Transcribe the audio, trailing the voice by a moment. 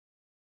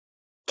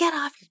get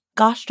off your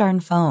gosh darn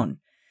phone.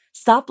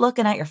 Stop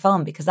looking at your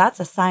phone because that's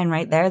a sign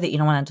right there that you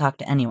don't want to talk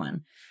to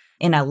anyone.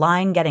 In a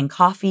line getting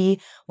coffee,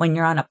 when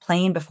you're on a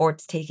plane before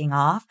it's taking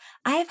off.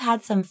 I have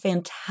had some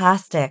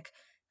fantastic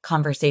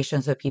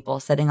conversations with people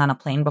sitting on a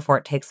plane before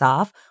it takes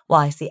off while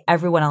I see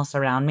everyone else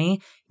around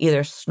me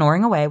either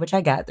snoring away, which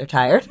I get, they're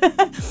tired,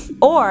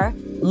 or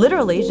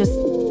literally just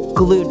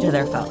glued to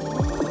their phone.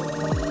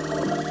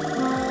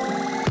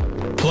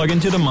 Plug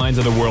into the minds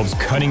of the world's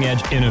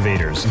cutting-edge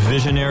innovators,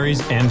 visionaries,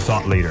 and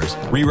thought leaders,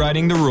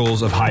 rewriting the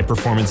rules of high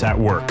performance at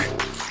work.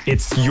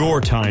 It's your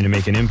time to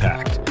make an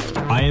impact.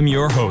 I am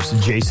your host,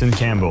 Jason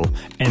Campbell,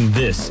 and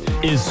this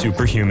is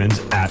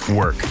Superhumans at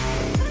Work,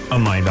 a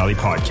Mindvalley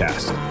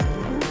podcast.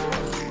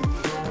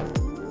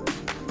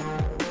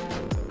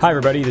 Hi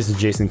everybody, this is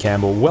Jason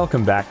Campbell.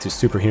 Welcome back to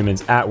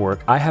Superhumans at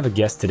Work. I have a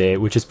guest today,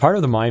 which is part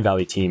of the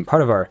Mindvalley team,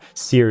 part of our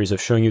series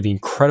of showing you the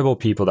incredible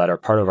people that are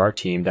part of our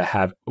team that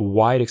have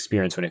wide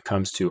experience when it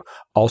comes to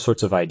all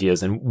sorts of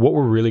ideas. And what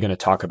we're really going to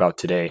talk about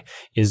today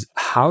is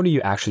how do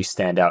you actually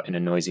stand out in a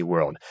noisy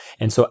world?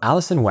 And so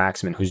Allison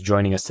Waxman, who's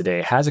joining us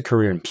today, has a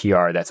career in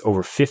PR that's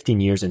over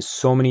 15 years in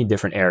so many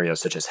different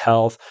areas, such as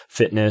health,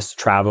 fitness,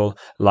 travel,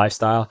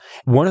 lifestyle.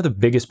 One of the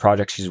biggest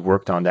projects she's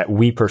worked on that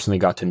we personally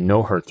got to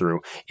know her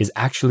through is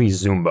actually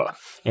Zumba.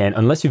 And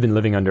unless you've been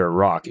living under a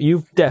rock,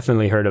 you've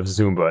definitely heard of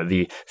Zumba,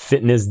 the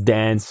fitness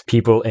dance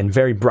people in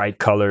very bright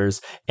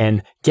colors.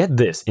 And get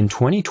this, in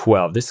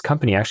 2012, this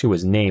company actually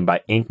was named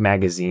by Inc.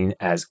 magazine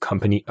as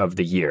Company of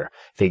the Year.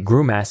 They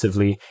grew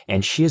massively,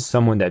 and she is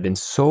someone that had been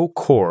so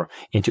core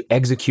into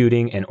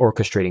executing and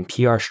orchestrating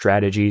PR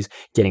strategies,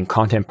 getting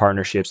content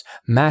partnerships,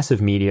 massive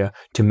media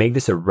to make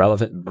this a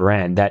relevant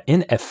brand that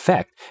in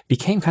effect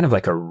became kind of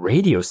like a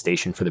radio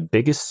station for the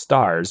biggest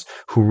stars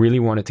who really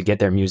wanted to get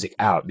their music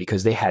out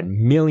because they had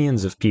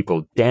millions of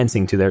people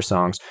dancing to their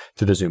songs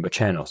through the Zumba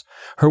channels.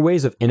 Her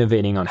ways of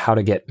innovating on how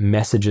to get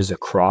messages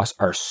across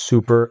are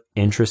super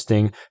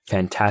interesting,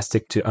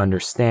 fantastic to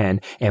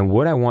understand. And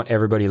what I want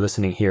everybody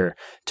listening here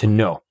to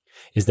know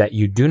is that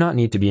you do not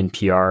need to be in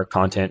PR,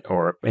 content,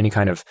 or any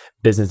kind of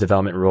business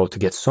development role to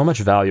get so much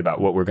value about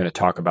what we're going to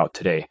talk about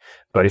today.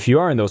 But if you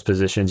are in those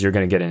positions, you're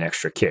going to get an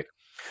extra kick.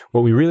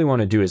 What we really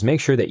want to do is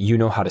make sure that you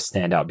know how to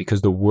stand out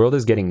because the world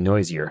is getting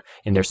noisier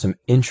and there's some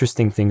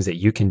interesting things that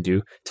you can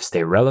do to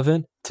stay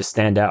relevant, to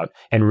stand out,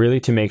 and really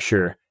to make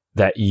sure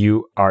that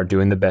you are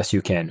doing the best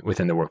you can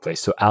within the workplace.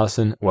 So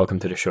Allison, welcome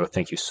to the show.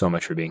 Thank you so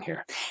much for being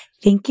here.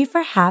 Thank you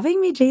for having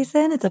me,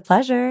 Jason. It's a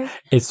pleasure.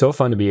 It's so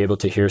fun to be able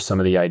to hear some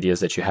of the ideas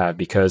that you have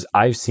because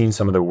I've seen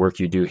some of the work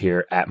you do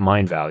here at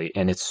Mindvalley,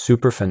 and it's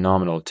super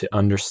phenomenal to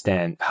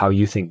understand how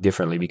you think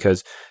differently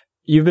because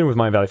you've been with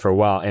Mindvalley for a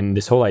while, and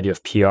this whole idea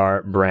of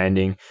PR,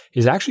 branding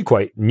is actually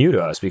quite new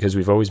to us because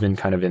we've always been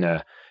kind of in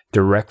a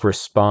direct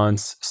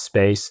response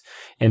space.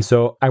 And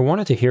so I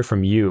wanted to hear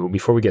from you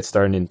before we get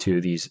started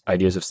into these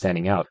ideas of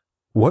standing out.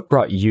 What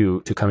brought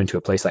you to come into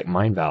a place like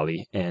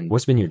Mindvalley, and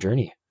what's been your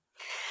journey?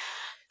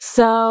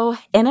 So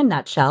in a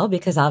nutshell,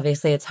 because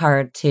obviously it's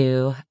hard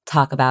to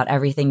talk about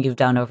everything you've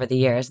done over the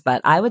years, but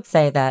I would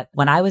say that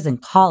when I was in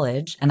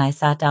college and I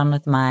sat down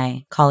with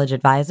my college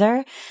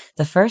advisor,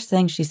 the first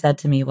thing she said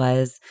to me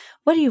was,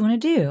 "What do you want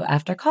to do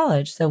after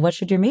college? So what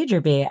should your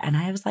major be?" And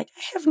I was like,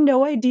 "I have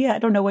no idea. I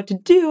don't know what to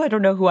do. I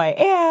don't know who I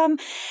am."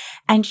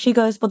 And she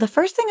goes, "Well, the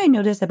first thing I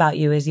notice about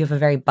you is you have a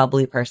very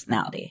bubbly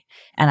personality."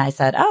 And I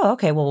said, "Oh,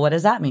 okay. Well, what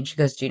does that mean?" She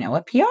goes, "Do you know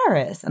what PR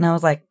is?" And I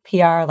was like,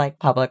 "PR, like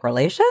public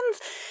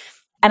relations?"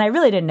 And I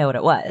really didn't know what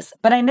it was,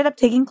 but I ended up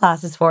taking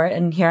classes for it.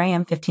 And here I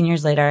am 15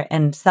 years later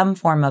in some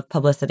form of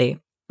publicity.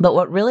 But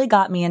what really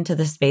got me into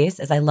this space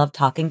is I love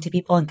talking to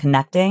people and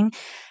connecting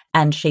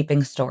and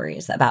shaping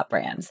stories about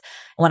brands.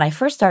 When I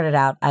first started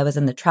out, I was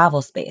in the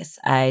travel space.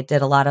 I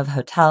did a lot of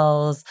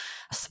hotels,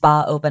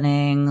 spa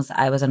openings.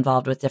 I was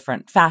involved with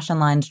different fashion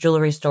lines,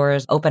 jewelry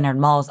stores, open-air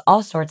malls,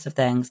 all sorts of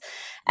things.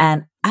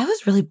 And I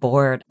was really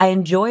bored. I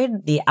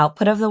enjoyed the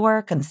output of the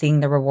work and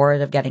seeing the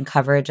reward of getting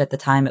coverage. At the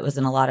time, it was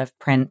in a lot of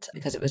print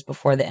because it was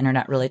before the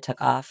internet really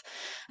took off,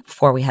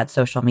 before we had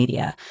social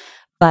media.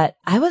 But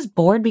I was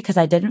bored because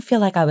I didn't feel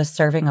like I was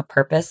serving a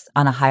purpose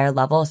on a higher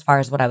level as far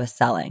as what I was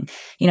selling.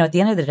 You know, at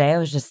the end of the day, I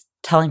was just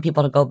telling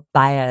people to go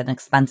buy an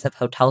expensive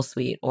hotel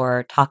suite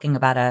or talking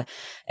about a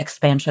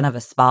expansion of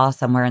a spa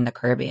somewhere in the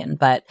Caribbean.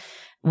 But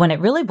when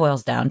it really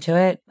boils down to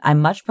it, I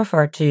much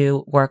prefer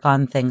to work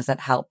on things that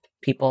help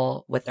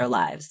people with their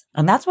lives.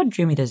 And that's what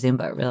drew me to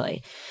Zumba,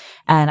 really.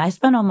 And I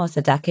spent almost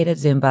a decade at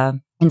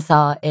Zumba and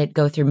saw it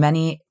go through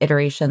many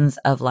iterations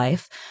of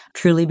life,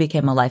 truly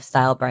became a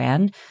lifestyle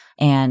brand.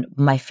 And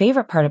my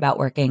favorite part about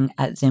working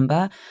at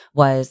Zumba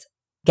was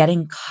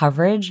getting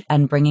coverage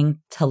and bringing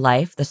to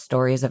life the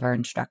stories of our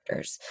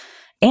instructors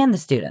and the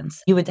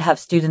students. You would have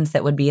students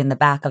that would be in the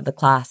back of the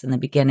class in the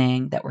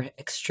beginning that were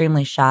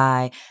extremely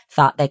shy,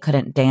 thought they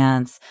couldn't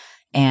dance.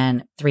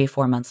 And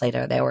 3-4 months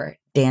later, they were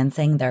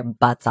dancing their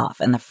butts off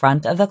in the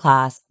front of the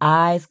class,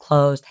 eyes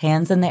closed,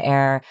 hands in the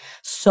air,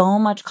 so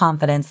much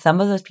confidence.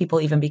 Some of those people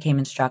even became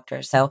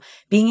instructors. So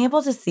being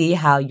able to see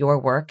how your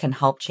work can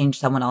help change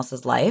someone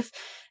else's life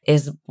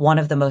is one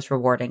of the most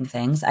rewarding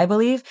things, I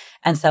believe.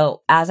 And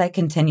so as I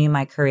continue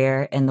my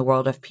career in the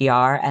world of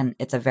PR, and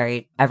it's a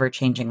very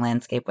ever-changing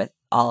landscape with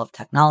all of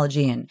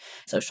technology and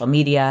social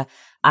media,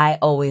 I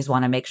always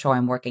want to make sure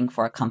I'm working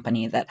for a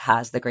company that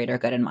has the greater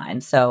good in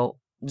mind. So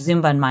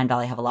Zumba and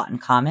Mindvalley have a lot in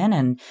common,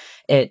 and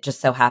it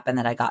just so happened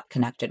that I got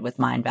connected with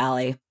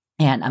Mindvalley,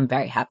 and I'm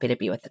very happy to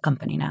be with the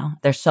company now.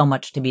 There's so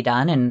much to be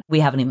done, and we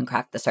haven't even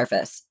cracked the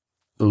surface.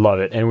 Love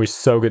it. And we're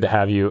so good to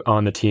have you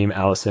on the team,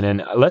 Allison.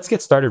 And let's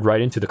get started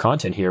right into the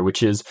content here,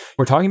 which is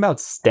we're talking about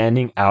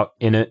standing out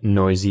in a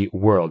noisy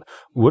world.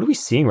 What are we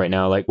seeing right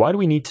now? Like, why do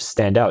we need to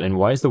stand out? And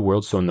why is the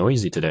world so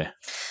noisy today?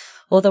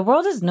 Well, the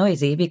world is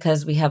noisy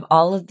because we have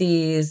all of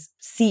these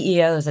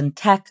CEOs and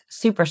tech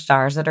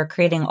superstars that are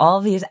creating all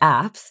of these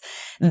apps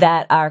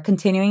that are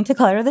continuing to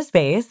clutter the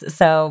space.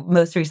 So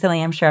most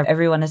recently, I'm sure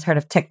everyone has heard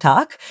of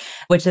TikTok,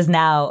 which is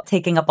now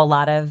taking up a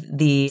lot of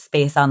the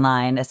space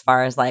online as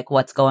far as like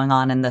what's going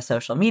on in the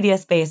social media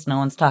space. No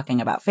one's talking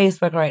about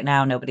Facebook right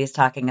now. Nobody's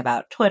talking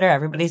about Twitter.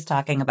 Everybody's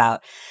talking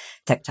about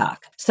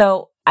TikTok.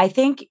 So I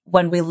think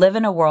when we live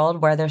in a world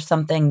where there's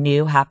something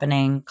new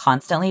happening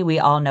constantly, we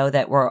all know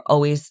that we're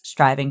always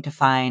striving to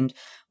find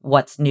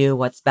what's new,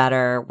 what's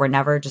better. We're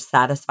never just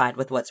satisfied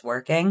with what's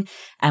working.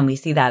 And we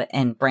see that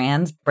in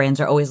brands. Brands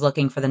are always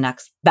looking for the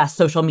next best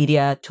social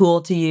media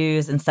tool to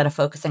use instead of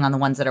focusing on the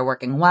ones that are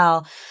working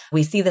well.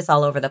 We see this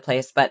all over the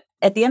place. But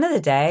at the end of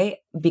the day,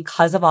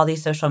 because of all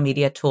these social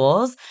media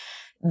tools,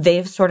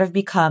 they've sort of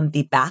become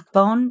the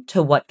backbone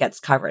to what gets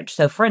coverage.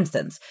 So for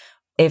instance,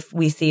 if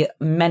we see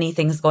many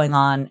things going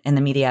on in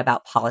the media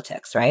about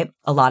politics, right?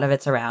 A lot of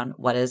it's around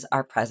what is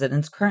our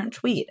president's current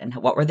tweet and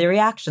what were the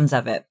reactions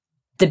of it?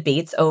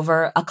 Debates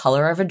over a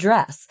color of a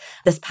dress.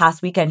 This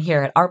past weekend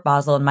here at Art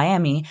Basel in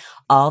Miami,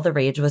 all the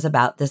rage was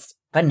about this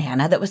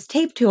banana that was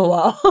taped to a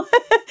wall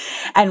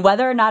and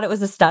whether or not it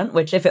was a stunt,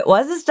 which if it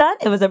was a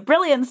stunt, it was a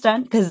brilliant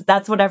stunt because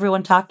that's what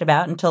everyone talked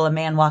about until a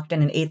man walked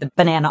in and ate the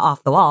banana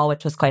off the wall,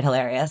 which was quite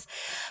hilarious.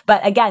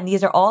 But again,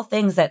 these are all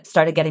things that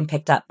started getting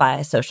picked up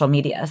by social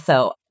media.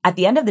 So at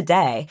the end of the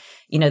day,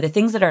 the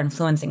things that are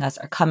influencing us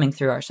are coming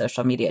through our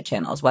social media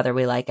channels, whether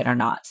we like it or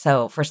not.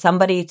 So for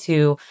somebody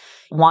to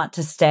want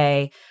to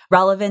stay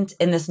relevant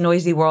in this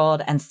noisy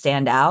world and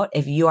stand out,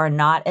 if you are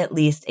not at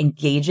least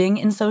engaging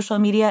in social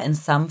media in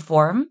some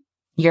form,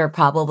 you're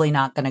probably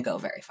not going to go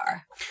very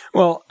far.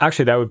 Well,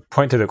 actually, that would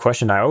point to the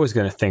question I was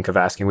going to think of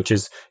asking, which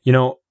is,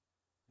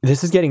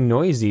 this is getting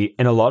noisy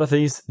and a lot of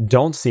these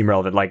don't seem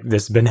relevant, like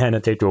this banana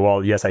taped to a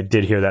wall. Yes, I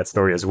did hear that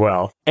story as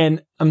well.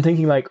 And I'm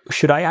thinking like,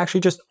 should I actually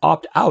just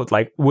opt out?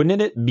 Like,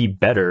 wouldn't it be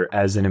better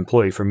as an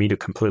employee for me to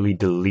completely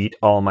delete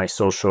all my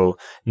social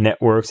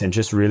networks and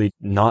just really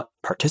not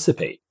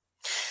participate?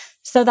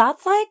 So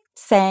that's like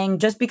saying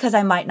just because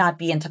I might not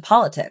be into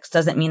politics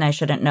doesn't mean I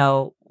shouldn't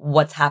know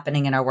what's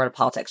happening in our world of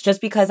politics.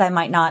 Just because I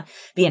might not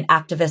be an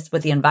activist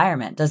with the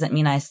environment doesn't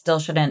mean I still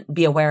shouldn't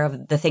be aware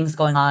of the things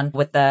going on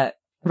with the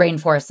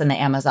rainforests in the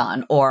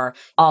Amazon or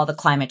all the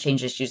climate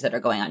change issues that are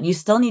going on. You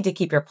still need to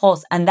keep your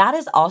pulse. And that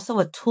is also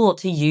a tool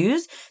to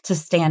use to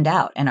stand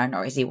out in our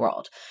noisy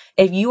world.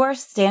 If you are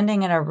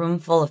standing in a room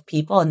full of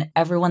people and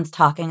everyone's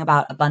talking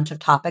about a bunch of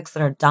topics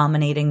that are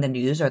dominating the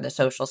news or the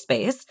social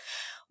space,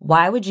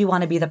 why would you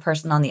want to be the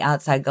person on the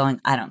outside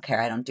going, I don't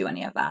care, I don't do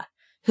any of that?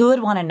 Who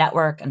would want to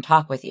network and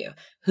talk with you?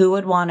 Who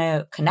would want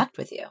to connect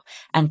with you?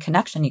 And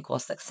connection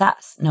equals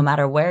success. No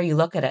matter where you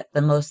look at it,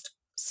 the most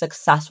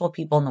successful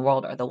people in the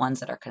world are the ones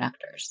that are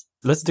connectors.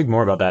 Let's dig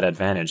more about that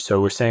advantage.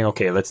 So we're saying,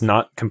 okay, let's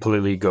not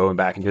completely go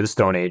back into the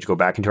Stone Age, go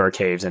back into our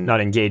caves and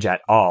not engage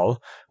at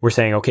all. We're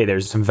saying, okay,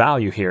 there's some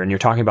value here. And you're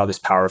talking about this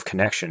power of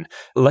connection.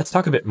 Let's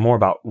talk a bit more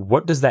about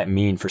what does that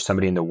mean for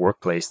somebody in the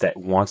workplace that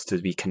wants to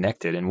be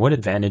connected and what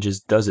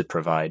advantages does it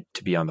provide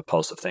to be on the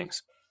pulse of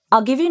things?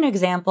 I'll give you an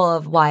example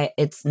of why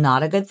it's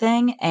not a good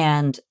thing.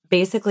 And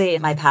basically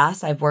in my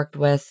past, I've worked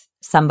with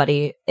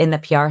somebody in the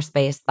PR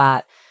space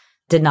that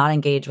did not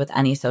engage with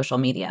any social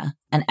media.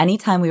 And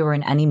anytime we were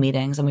in any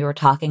meetings and we were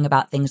talking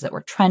about things that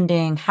were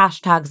trending,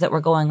 hashtags that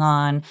were going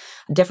on,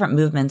 different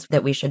movements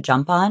that we should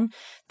jump on,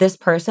 this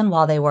person,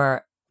 while they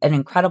were an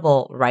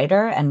incredible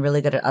writer and really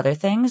good at other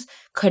things,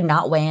 could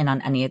not weigh in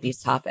on any of these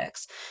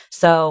topics.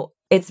 So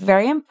it's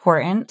very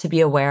important to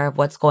be aware of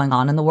what's going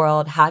on in the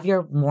world. Have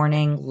your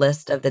morning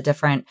list of the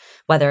different,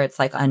 whether it's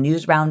like a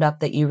news roundup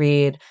that you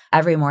read.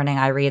 Every morning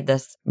I read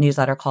this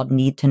newsletter called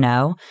Need to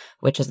Know,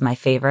 which is my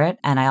favorite.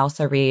 And I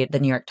also read the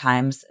New York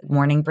Times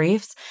morning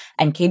briefs.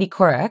 And Katie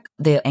Couric,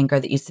 the anchor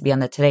that used to be on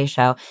the Today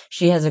Show,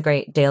 she has a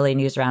great daily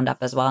news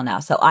roundup as well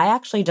now. So I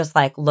actually just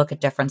like look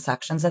at different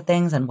sections of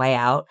things and weigh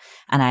out.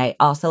 And I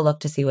also look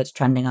to see what's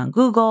trending on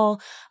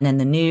Google and in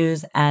the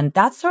news. And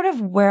that's sort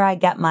of where I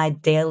get my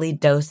daily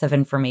dose of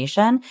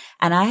information.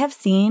 And I have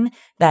seen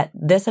that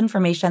this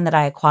information that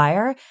I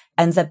acquire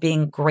ends up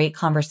being great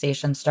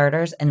conversation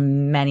starters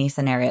in many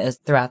scenarios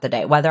throughout the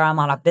day, whether I'm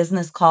on a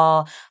business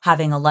call,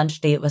 having a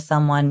lunch date with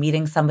someone,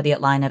 meeting somebody at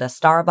line at a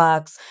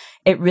Starbucks.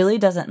 It really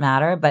doesn't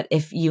matter. But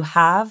if you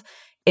have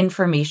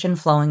information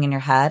flowing in your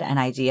head and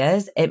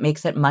ideas, it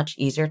makes it much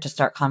easier to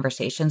start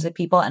conversations with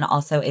people and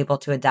also able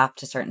to adapt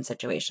to certain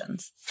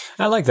situations.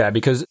 I like that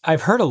because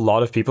I've heard a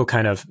lot of people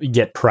kind of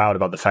get proud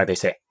about the fact they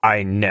say,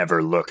 I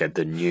never look at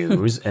the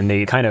news. And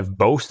they kind of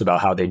boast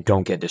about how they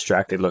don't get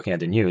distracted looking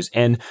at the news.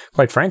 And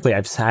quite frankly,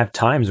 I've had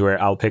times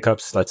where I'll pick up,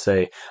 let's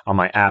say on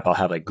my app, I'll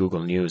have like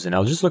Google News and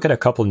I'll just look at a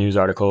couple news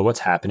articles, what's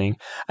happening.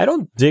 I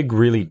don't dig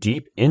really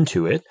deep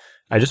into it.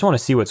 I just want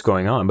to see what's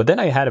going on. But then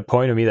I had a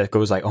point of me that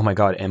goes like, oh my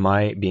God, am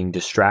I being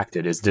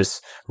distracted? Is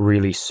this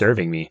really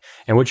serving me?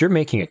 And what you're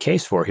making a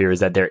case for here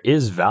is that there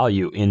is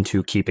value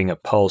into keeping a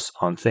pulse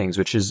on things,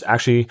 which is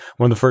actually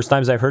one of the first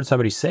times I've heard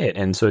somebody say it.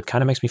 And so it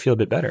kind of makes me feel a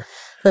bit better.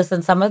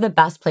 Listen, some of the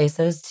best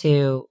places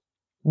to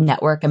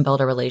network and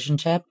build a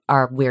relationship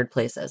are weird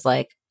places,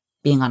 like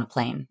being on a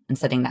plane and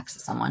sitting next to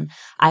someone.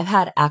 I've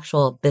had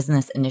actual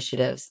business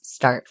initiatives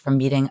start from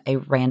meeting a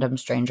random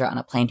stranger on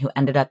a plane who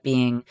ended up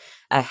being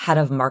a head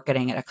of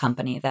marketing at a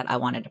company that I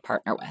wanted to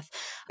partner with.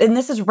 And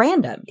this is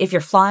random. If you're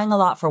flying a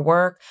lot for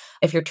work,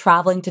 if you're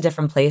traveling to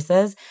different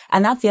places,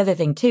 and that's the other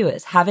thing too,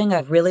 is having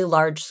a really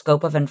large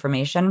scope of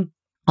information.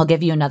 I'll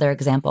give you another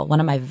example. One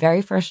of my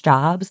very first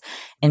jobs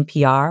in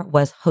PR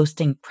was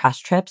hosting press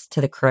trips to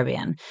the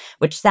Caribbean,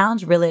 which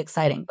sounds really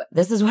exciting, but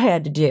this is what I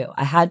had to do.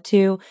 I had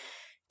to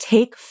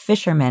take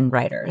fishermen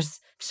writers,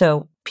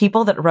 so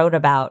people that wrote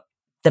about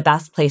the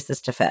best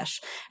places to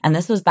fish. And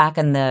this was back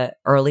in the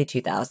early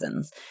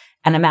 2000s.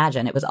 And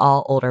imagine, it was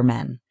all older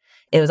men.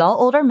 It was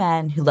all older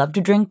men who loved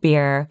to drink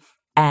beer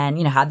and,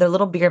 had their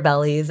little beer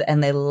bellies,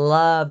 and they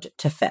loved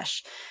to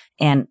fish.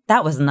 And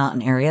that was not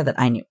an area that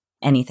I knew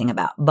anything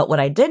about. But what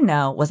I did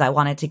know was I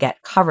wanted to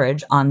get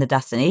coverage on the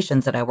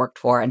destinations that I worked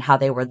for and how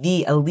they were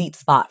the elite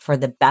spot for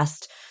the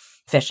best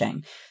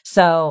fishing.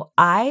 So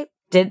I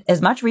did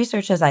as much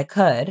research as I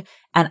could,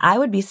 and I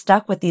would be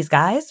stuck with these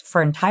guys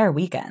for entire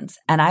weekends.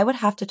 And I would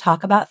have to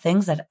talk about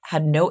things that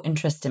had no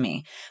interest to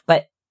me,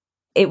 but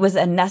it was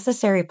a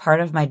necessary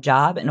part of my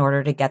job in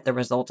order to get the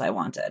results I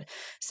wanted.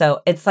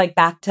 So it's like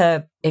back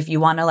to if you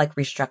want to like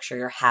restructure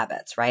your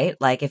habits, right?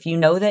 Like if you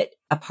know that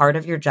a part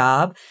of your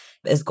job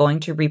is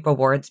going to reap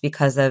rewards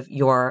because of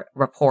your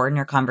rapport in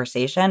your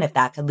conversation, if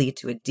that could lead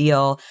to a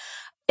deal,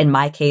 in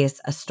my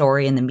case, a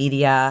story in the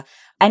media,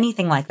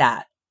 anything like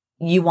that,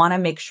 you want to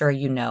make sure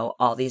you know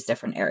all these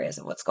different areas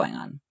of what's going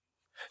on.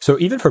 So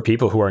even for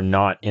people who are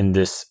not in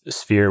this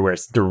sphere where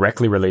it's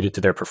directly related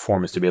to their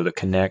performance to be able to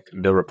connect,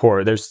 build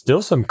rapport, there's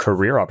still some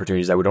career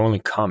opportunities that would only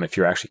come if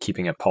you're actually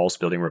keeping a pulse,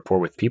 building rapport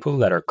with people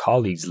that are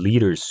colleagues,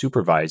 leaders,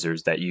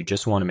 supervisors that you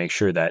just want to make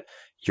sure that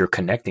you're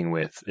connecting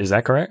with. Is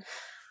that correct?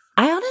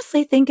 I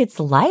honestly think it's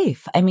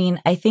life. I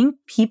mean, I think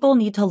people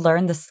need to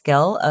learn the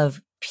skill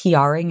of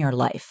PRing your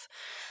life.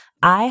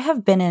 I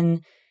have been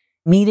in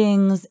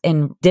meetings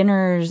and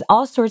dinners,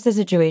 all sorts of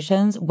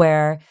situations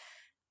where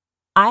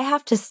I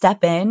have to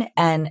step in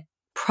and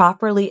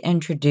properly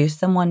introduce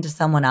someone to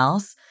someone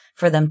else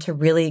for them to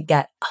really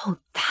get, oh,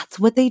 that's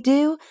what they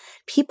do.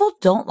 People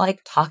don't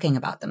like talking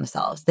about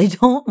themselves. They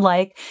don't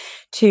like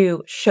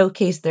to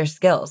showcase their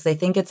skills. They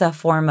think it's a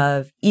form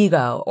of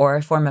ego or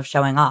a form of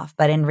showing off.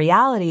 But in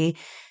reality,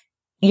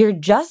 you're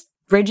just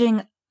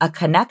bridging a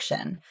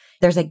connection.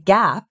 There's a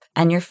gap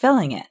and you're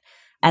filling it.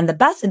 And the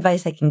best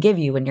advice I can give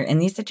you when you're in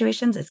these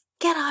situations is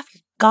get off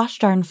your gosh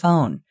darn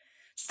phone.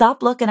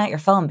 Stop looking at your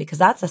phone because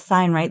that's a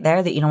sign right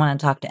there that you don't want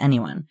to talk to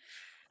anyone.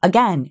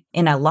 Again,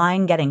 in a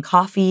line getting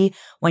coffee,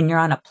 when you're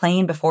on a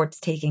plane before it's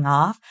taking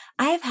off,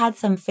 I have had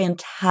some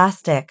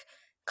fantastic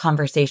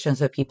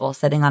conversations with people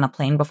sitting on a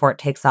plane before it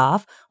takes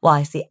off while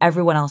I see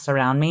everyone else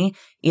around me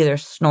either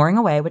snoring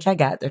away, which I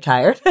get, they're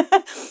tired,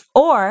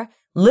 or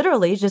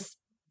literally just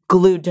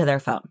glued to their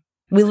phone.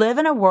 We live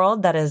in a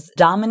world that is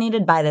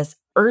dominated by this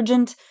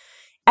urgent,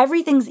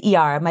 everything's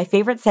ER. My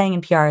favorite saying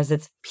in PR is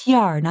it's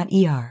PR, not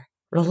ER.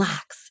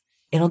 Relax.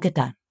 It'll get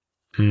done.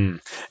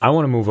 I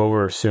want to move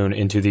over soon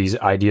into these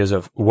ideas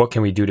of what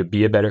can we do to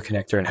be a better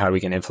connector and how we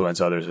can influence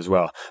others as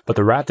well. But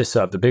to wrap this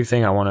up, the big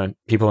thing I want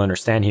people to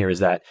understand here is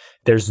that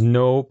there's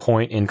no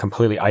point in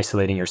completely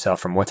isolating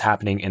yourself from what's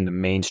happening in the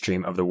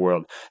mainstream of the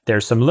world.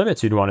 There's some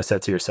limits you'd want to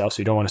set to yourself,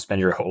 so you don't want to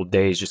spend your whole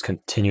days just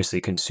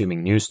continuously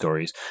consuming news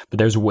stories. But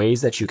there's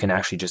ways that you can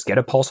actually just get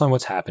a pulse on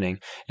what's happening.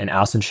 And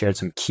Alison shared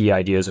some key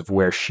ideas of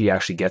where she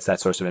actually gets that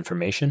source of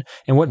information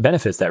and what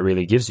benefits that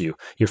really gives you.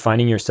 You're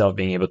finding yourself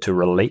being able to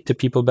relate to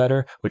people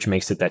better, which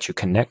makes it that you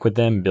connect with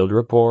them, build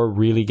rapport,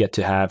 really get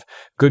to have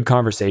good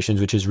conversations,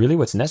 which is really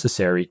what's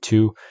necessary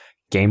to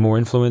gain more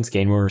influence,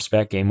 gain more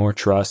respect, gain more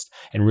trust,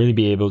 and really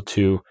be able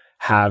to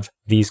have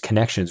these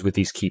connections with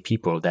these key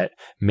people that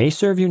may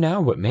serve you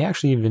now, but may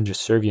actually even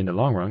just serve you in the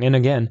long run. And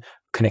again,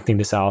 connecting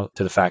this out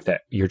to the fact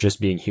that you're just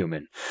being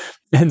human.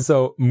 And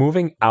so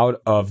moving out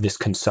of this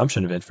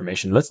consumption of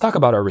information, let's talk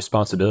about our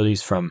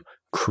responsibilities from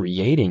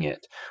creating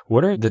it.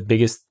 What are the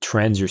biggest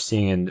trends you're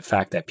seeing in the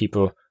fact that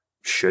people,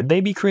 should they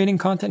be creating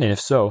content? And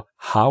if so,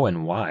 how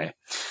and why?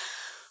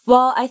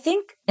 Well, I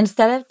think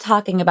instead of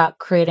talking about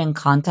creating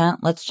content,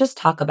 let's just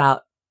talk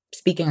about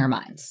speaking our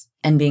minds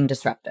and being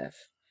disruptive.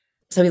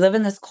 So we live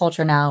in this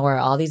culture now where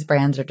all these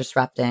brands are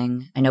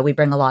disrupting. I know we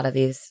bring a lot of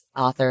these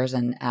authors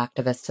and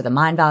activists to the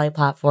Mindvalley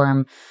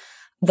platform.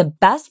 The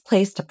best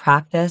place to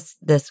practice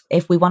this,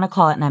 if we want to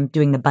call it, and I'm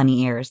doing the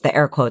bunny ears, the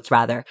air quotes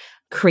rather,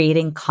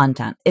 creating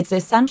content. It's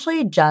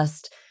essentially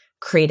just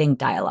creating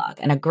dialogue.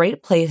 And a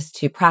great place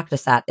to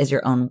practice that is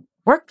your own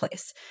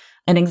workplace.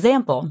 An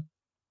example,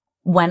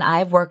 when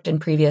I've worked in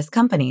previous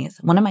companies,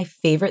 one of my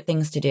favorite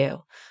things to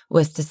do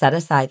was to set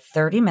aside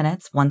 30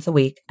 minutes once a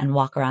week and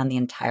walk around the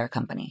entire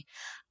company.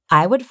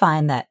 I would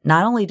find that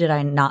not only did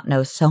I not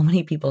know so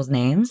many people's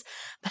names,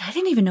 but I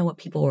didn't even know what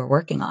people were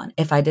working on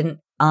if I didn't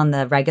on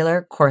the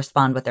regular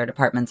correspond with their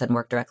departments and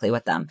work directly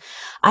with them.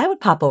 I would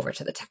pop over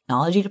to the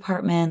technology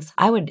departments.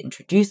 I would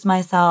introduce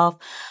myself.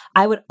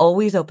 I would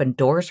always open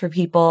doors for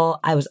people.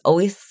 I was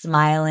always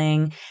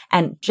smiling.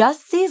 And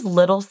just these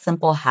little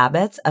simple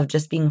habits of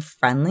just being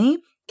friendly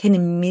can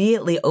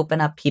immediately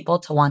open up people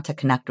to want to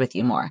connect with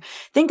you more.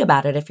 Think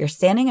about it. If you're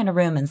standing in a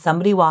room and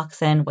somebody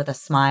walks in with a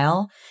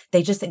smile,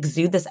 they just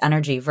exude this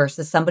energy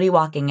versus somebody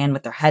walking in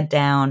with their head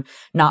down,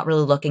 not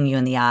really looking you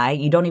in the eye.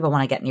 You don't even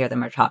want to get near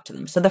them or talk to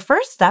them. So the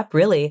first step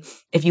really,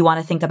 if you want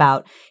to think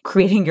about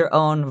creating your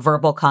own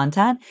verbal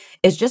content,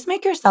 is just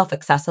make yourself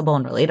accessible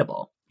and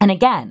relatable. And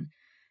again,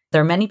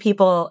 there are many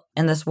people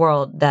in this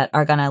world that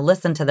are going to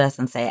listen to this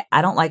and say,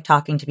 I don't like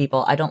talking to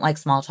people. I don't like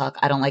small talk.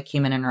 I don't like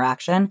human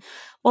interaction.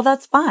 Well,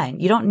 that's fine.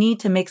 You don't need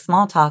to make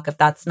small talk if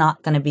that's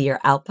not going to be your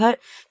output.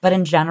 But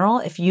in general,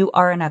 if you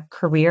are in a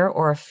career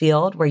or a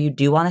field where you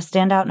do want to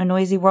stand out in a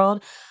noisy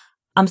world,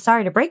 I'm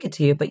sorry to break it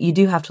to you, but you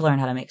do have to learn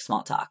how to make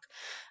small talk.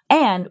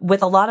 And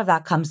with a lot of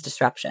that comes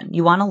disruption.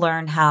 You want to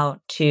learn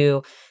how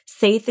to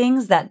say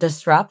things that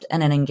disrupt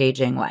in an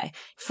engaging way.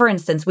 For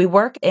instance, we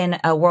work in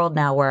a world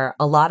now where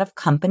a lot of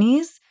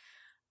companies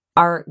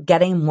are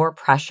getting more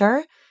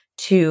pressure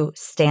to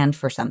stand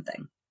for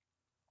something.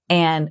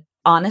 And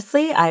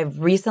honestly,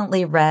 I've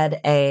recently read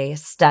a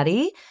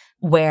study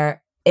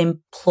where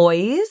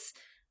employees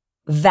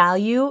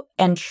value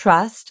and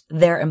trust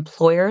their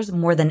employers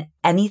more than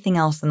anything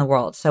else in the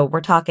world. So we're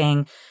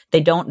talking,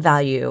 they don't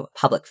value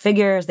public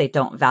figures. They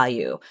don't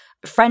value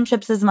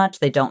friendships as much.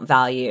 They don't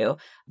value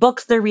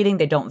books they're reading.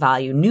 They don't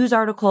value news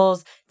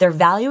articles. They're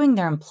valuing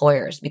their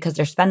employers because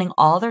they're spending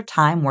all their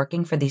time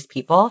working for these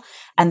people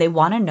and they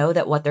want to know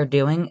that what they're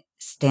doing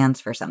stands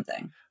for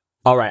something.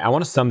 All right, I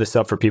want to sum this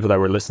up for people that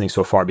were listening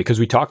so far because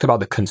we talked about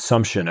the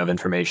consumption of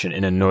information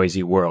in a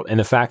noisy world. And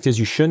the fact is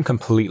you shouldn't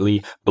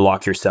completely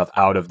block yourself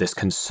out of this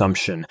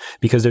consumption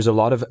because there's a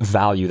lot of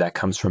value that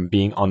comes from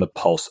being on the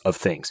pulse of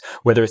things,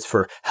 whether it's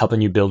for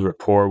helping you build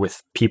rapport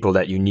with people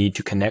that you need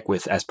to connect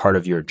with as part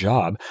of your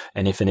job.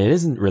 And if it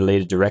isn't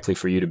related directly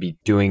for you to be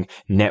doing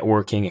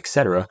networking,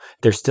 etc.,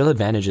 there's still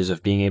advantages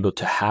of being able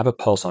to have a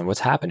pulse on what's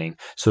happening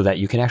so that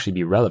you can actually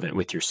be relevant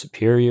with your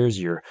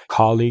superiors, your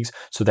colleagues,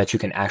 so that you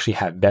can actually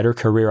have better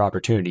career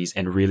opportunities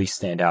and really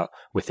stand out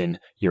within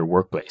your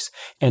workplace.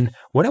 And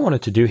what I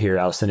wanted to do here,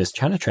 Allison, is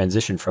trying to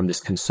transition from this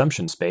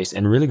consumption space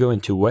and really go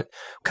into what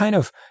kind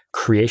of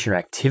creation or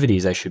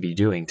activities I should be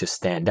doing to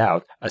stand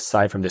out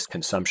aside from this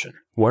consumption.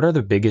 What are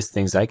the biggest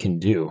things I can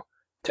do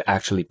to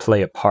actually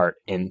play a part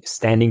in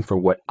standing for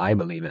what I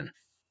believe in?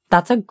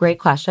 That's a great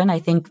question. I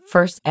think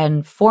first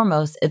and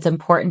foremost, it's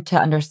important to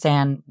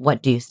understand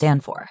what do you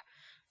stand for.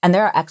 And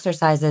there are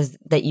exercises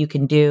that you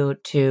can do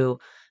to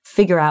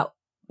figure out.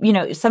 You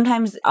know,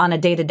 sometimes on a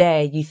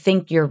day-to-day, you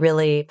think you're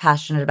really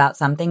passionate about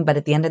something, but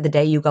at the end of the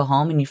day, you go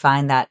home and you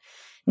find that,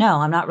 no,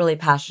 I'm not really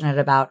passionate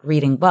about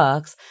reading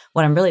books.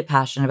 What I'm really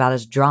passionate about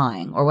is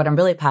drawing, or what I'm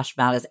really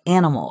passionate about is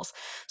animals.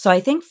 So I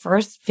think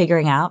first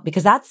figuring out,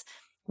 because that's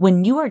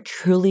when you are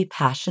truly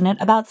passionate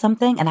about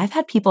something. And I've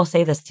had people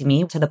say this to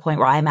me to the point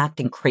where I'm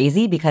acting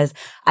crazy because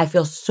I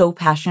feel so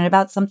passionate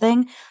about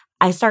something.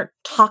 I start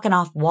talking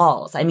off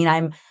walls. I mean,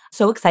 I'm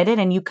so excited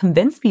and you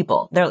convince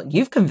people. They're like,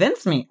 you've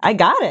convinced me. I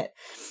got it.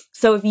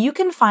 So if you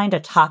can find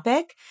a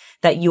topic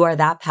that you are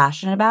that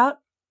passionate about,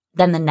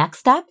 then the next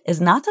step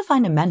is not to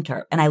find a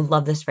mentor. And I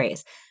love this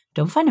phrase.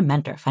 Don't find a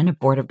mentor, find a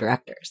board of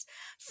directors.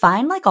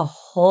 Find like a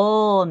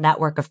whole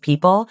network of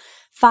people,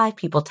 5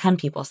 people, 10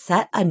 people.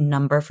 Set a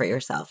number for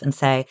yourself and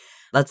say,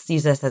 let's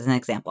use this as an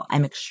example.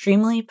 I'm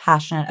extremely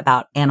passionate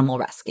about animal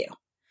rescue.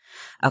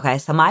 Okay,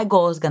 so my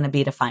goal is going to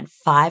be to find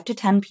 5 to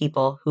 10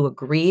 people who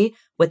agree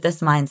with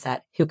this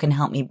mindset who can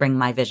help me bring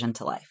my vision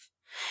to life.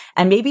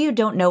 And maybe you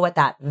don't know what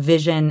that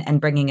vision and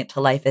bringing it to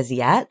life is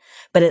yet,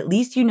 but at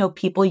least you know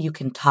people you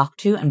can talk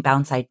to and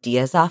bounce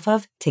ideas off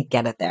of to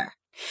get it there.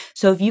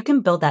 So if you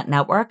can build that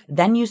network,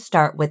 then you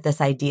start with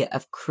this idea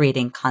of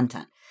creating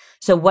content.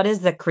 So what is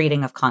the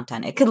creating of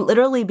content? It could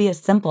literally be as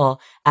simple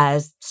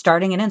as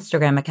starting an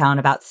Instagram account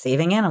about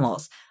saving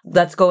animals.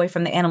 Let's go away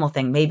from the animal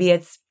thing. Maybe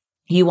it's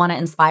you want to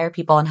inspire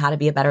people on how to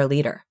be a better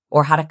leader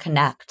or how to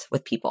connect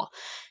with people.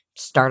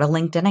 start a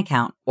LinkedIn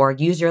account or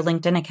use your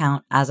LinkedIn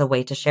account as a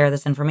way to share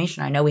this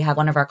information. I know we have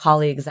one of our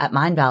colleagues at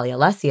Mindvalley,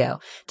 Alessio,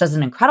 does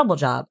an incredible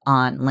job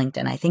on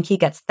LinkedIn. I think he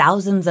gets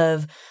thousands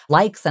of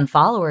likes and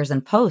followers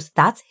and posts.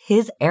 That's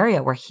his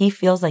area where he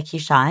feels like he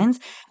shines.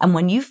 And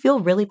when you feel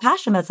really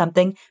passionate about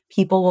something,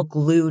 people will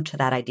glue to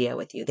that idea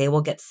with you. They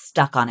will get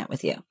stuck on it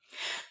with you.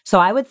 So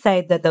I would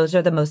say that those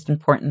are the most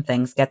important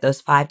things. Get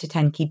those 5 to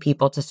 10 key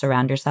people to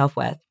surround yourself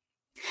with.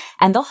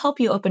 And they'll help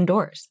you open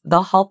doors.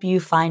 They'll help you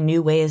find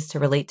new ways to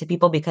relate to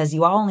people because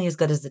you are only as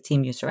good as the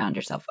team you surround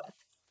yourself with.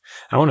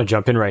 I want to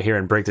jump in right here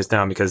and break this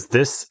down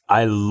because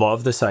I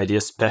love this idea,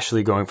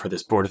 especially going for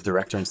this board of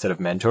director instead of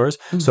mentors.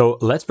 Mm-hmm. So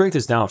let's break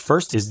this down.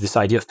 First is this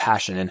idea of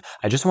passion. And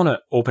I just want to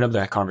open up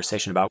that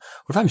conversation about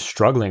what if I'm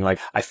struggling? Like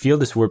I feel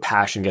this word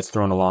passion gets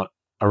thrown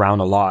around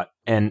a lot.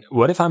 And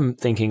what if I'm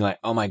thinking like,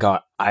 oh my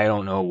God, I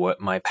don't know what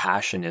my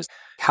passion is.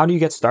 How do you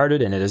get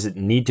started? And does it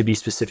need to be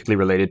specifically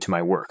related to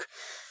my work?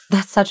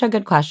 That's such a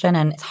good question.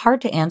 And it's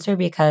hard to answer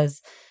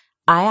because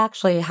I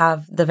actually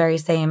have the very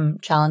same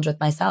challenge with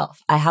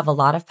myself. I have a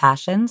lot of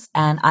passions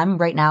and I'm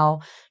right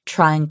now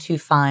trying to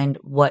find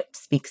what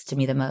speaks to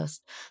me the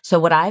most. So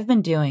what I've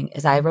been doing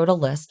is I wrote a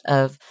list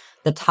of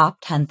the top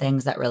 10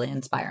 things that really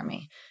inspire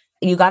me.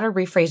 You got to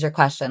rephrase your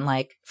question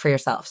like for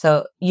yourself.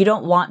 So you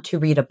don't want to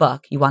read a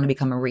book. You want to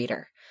become a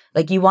reader.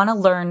 Like you want to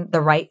learn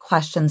the right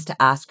questions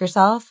to ask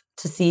yourself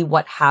to see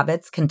what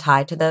habits can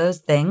tie to those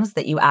things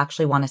that you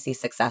actually want to see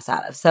success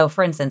out of. So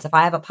for instance, if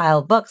I have a pile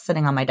of books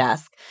sitting on my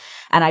desk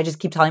and I just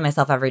keep telling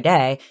myself every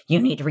day, you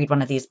need to read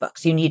one of these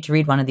books. You need to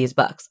read one of these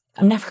books.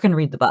 I'm never going to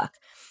read the book.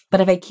 But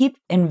if I keep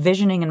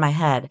envisioning in my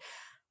head,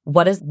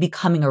 what does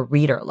becoming a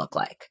reader look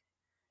like?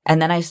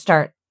 And then I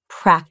start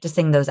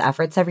practicing those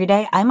efforts every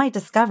day, I might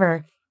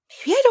discover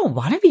maybe I don't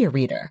want to be a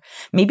reader.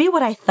 Maybe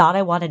what I thought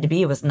I wanted to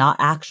be was not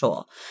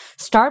actual.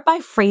 Start by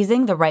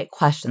phrasing the right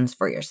questions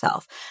for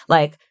yourself.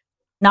 Like,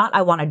 not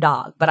I want a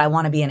dog, but I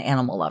want to be an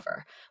animal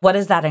lover. What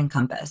does that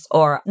encompass?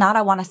 Or not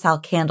I want to sell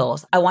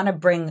candles. I want to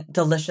bring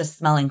delicious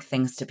smelling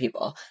things to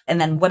people. And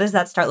then what does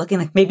that start looking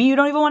like? Maybe you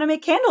don't even want to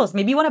make candles.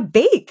 Maybe you want to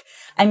bake.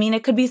 I mean,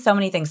 it could be so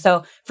many things.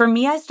 So for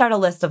me, I start a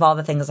list of all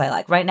the things I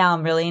like. Right now,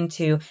 I'm really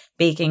into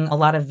baking a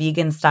lot of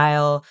vegan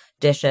style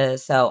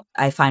dishes. So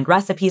I find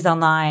recipes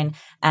online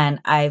and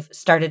I've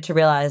started to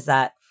realize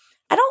that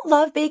I don't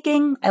love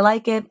baking. I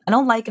like it. I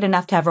don't like it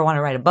enough to ever want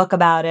to write a book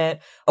about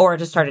it or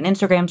to start an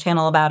Instagram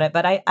channel about it,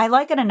 but I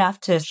like it enough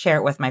to share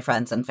it with my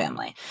friends and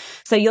family.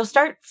 So you'll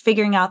start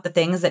figuring out the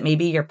things that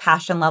maybe your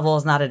passion level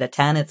is not at a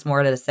 10, it's more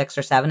at a 6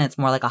 or 7. It's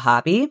more like a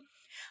hobby.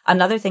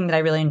 Another thing that I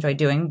really enjoy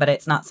doing, but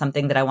it's not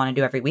something that I want to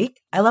do every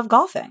week. I love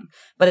golfing,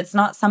 but it's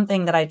not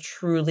something that I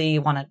truly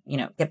want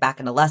to, get back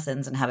into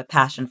lessons and have a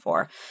passion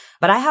for.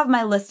 But I have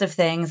my list of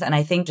things. And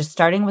I think just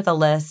starting with a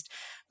list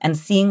and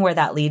seeing where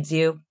that leads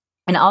you.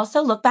 And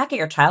also look back at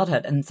your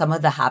childhood and some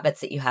of the habits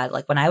that you had.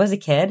 Like when I was a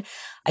kid,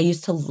 I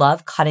used to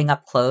love cutting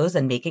up clothes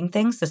and making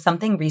things. So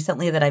something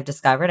recently that I've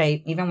discovered,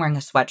 I even wearing a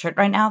sweatshirt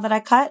right now that I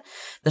cut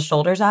the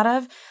shoulders out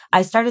of,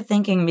 I started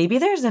thinking maybe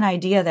there's an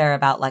idea there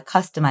about like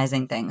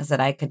customizing things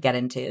that I could get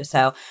into.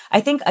 So I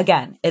think,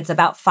 again, it's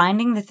about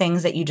finding the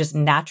things that you just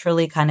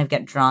naturally kind of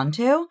get drawn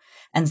to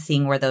and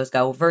seeing where those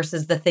go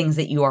versus the things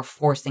that you are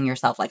forcing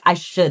yourself. Like, I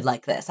should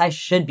like this. I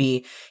should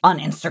be on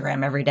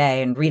Instagram every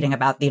day and reading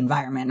about the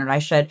environment, or I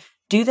should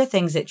do the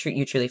things that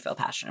you truly feel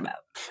passionate about.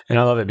 And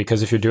I love it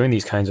because if you're doing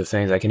these kinds of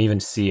things, I can even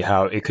see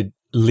how it could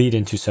lead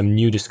into some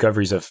new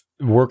discoveries of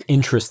work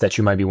interests that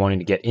you might be wanting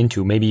to get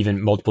into, maybe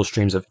even multiple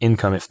streams of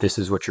income if this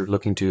is what you're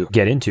looking to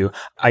get into.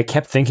 I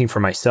kept thinking for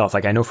myself,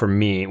 like I know for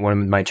me, one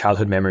of my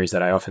childhood memories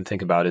that I often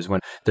think about is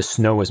when the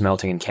snow was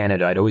melting in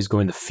Canada, I'd always go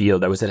in the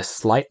field. I was at a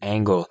slight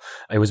angle.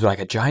 It was like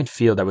a giant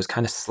field that was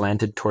kind of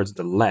slanted towards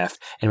the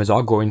left, and it was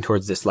all going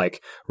towards this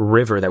like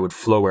river that would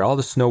flow where all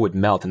the snow would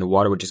melt and the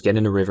water would just get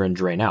in the river and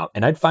drain out.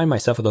 And I'd find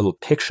myself with a little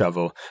pick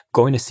shovel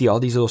going to see all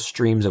these little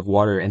streams of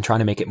water and trying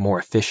to make it more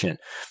efficient.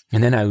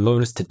 And then I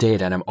noticed today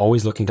that I'm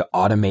always looking to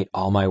automate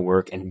all my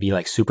work and be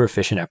like super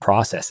efficient at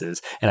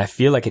processes. And I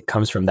feel like it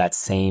comes from that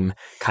same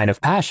kind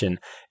of passion.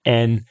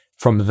 And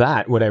from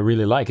that, what I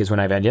really like is when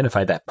I've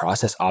identified that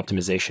process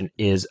optimization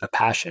is a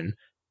passion,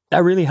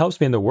 that really helps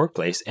me in the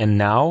workplace. And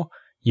now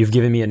you've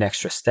given me an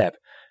extra step.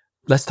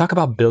 Let's talk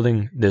about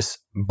building this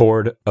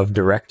board of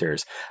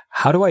directors.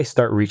 How do I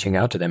start reaching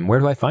out to them? Where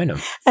do I find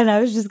them? And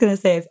I was just going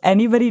to say, if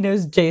anybody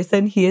knows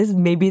Jason, he is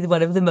maybe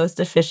one of the most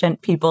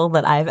efficient people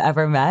that I've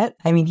ever met.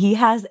 I mean, he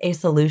has a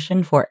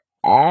solution for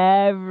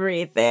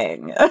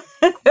everything.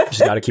 Just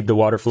got to keep the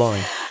water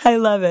flowing. I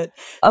love it.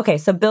 Okay,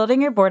 so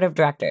building your board of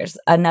directors,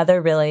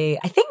 another really,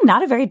 I think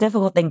not a very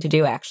difficult thing to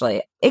do,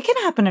 actually. It can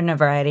happen in a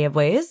variety of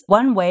ways.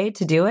 One way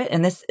to do it,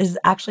 and this is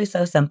actually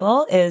so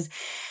simple, is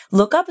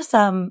look up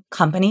some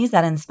companies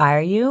that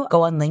inspire you.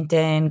 Go on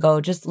LinkedIn, go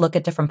just look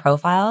at different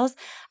profiles.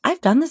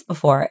 I've done this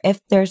before.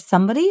 If there's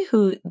somebody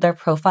who their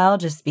profile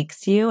just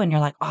speaks to you and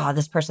you're like, oh,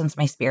 this person's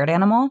my spirit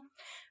animal,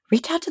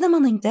 reach out to them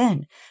on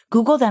LinkedIn.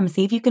 Google them,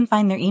 see if you can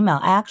find their email.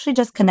 I actually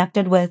just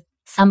connected with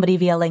somebody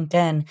via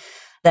LinkedIn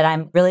that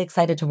I'm really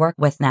excited to work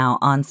with now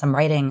on some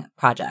writing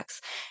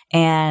projects.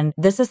 And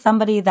this is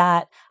somebody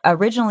that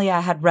originally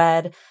I had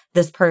read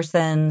this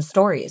person's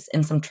stories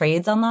in some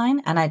trades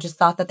online, and I just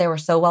thought that they were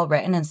so well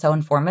written and so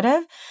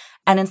informative.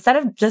 And instead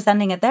of just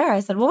ending it there,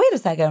 I said, well, wait a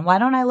second, why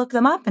don't I look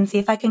them up and see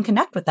if I can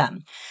connect with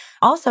them?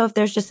 Also, if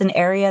there's just an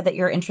area that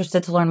you're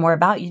interested to learn more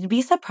about, you'd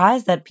be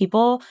surprised that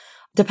people,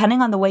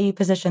 depending on the way you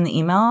position the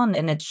email,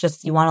 and it's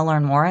just you want to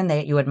learn more and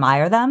you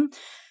admire them,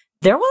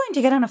 they're willing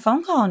to get on a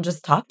phone call and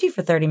just talk to you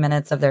for 30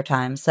 minutes of their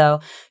time.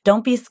 So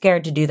don't be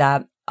scared to do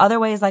that. Other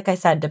ways, like I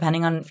said,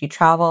 depending on if you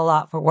travel a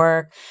lot for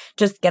work,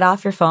 just get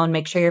off your phone,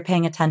 make sure you're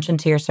paying attention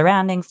to your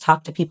surroundings,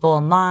 talk to people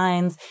in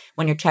lines,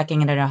 when you're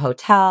checking in at a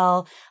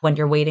hotel, when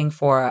you're waiting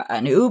for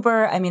an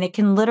Uber. I mean, it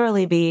can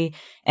literally be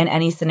in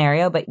any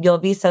scenario, but you'll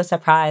be so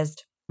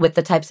surprised with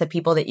the types of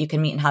people that you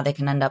can meet and how they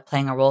can end up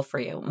playing a role for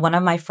you. One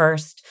of my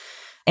first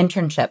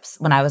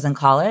internships when I was in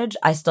college,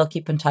 I still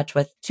keep in touch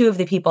with two of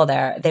the people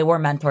there. They were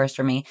mentors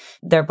for me.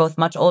 They're both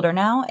much older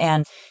now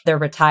and they're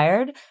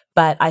retired,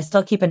 but I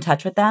still keep in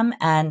touch with them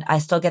and I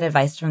still get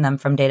advice from them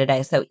from day to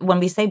day. So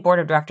when we say board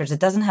of directors, it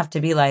doesn't have to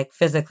be like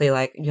physically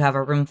like you have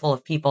a room full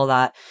of people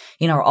that,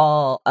 are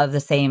all of the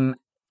same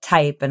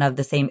type and of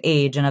the same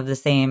age and of the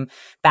same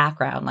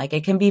background. Like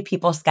it can be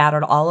people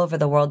scattered all over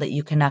the world that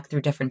you connect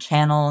through different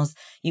channels.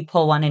 You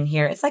pull one in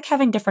here. It's like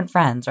having different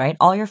friends, right?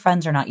 All your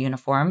friends are not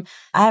uniform.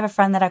 I have a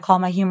friend that I call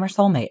my humor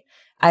soulmate.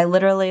 I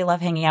literally love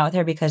hanging out with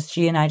her because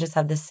she and I just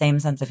have the same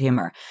sense of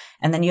humor.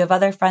 And then you have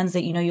other friends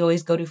that you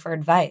always go to for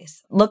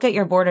advice. Look at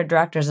your board of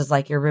directors as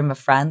like your room of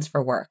friends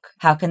for work.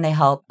 How can they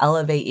help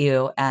elevate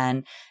you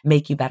and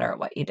make you better at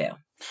what you do?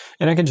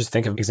 And I can just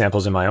think of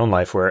examples in my own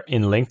life where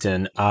in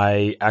LinkedIn,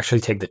 I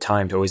actually take the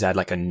time to always add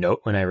like a note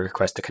when I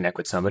request to connect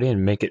with somebody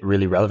and make it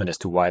really relevant as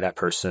to why that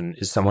person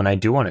is someone I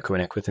do want to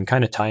connect with and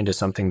kind of tie into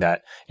something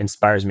that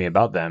inspires me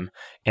about them.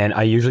 And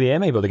I usually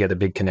am able to get a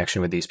big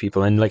connection with these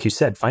people. And like you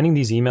said, finding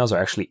these emails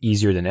are actually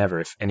easier than ever.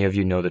 If any of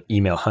you know the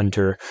email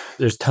hunter,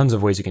 there's tons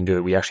of ways you can do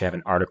it. We actually have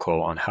an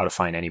article on how to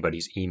find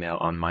anybody's email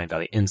on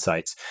Mindvalley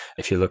Insights.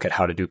 If you look at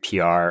how to do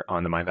PR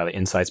on the Mindvalley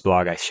Insights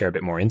blog, I share a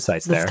bit more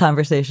insights there. This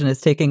conversation is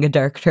taking a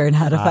dark turn,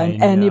 how to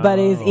find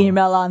anybody's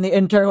email on the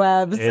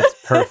interwebs.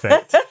 It's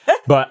perfect.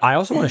 But I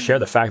also want to share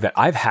the fact that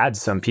I've had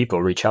some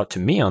people reach out to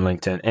me on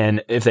LinkedIn.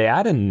 And if they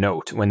add a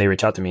note when they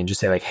reach out to me and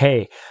just say like,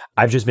 hey,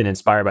 I've just been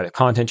inspired by the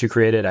content you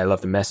created. I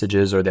love the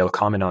messages, or they'll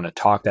comment on a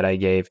talk that I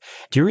gave.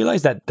 Do you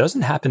realize that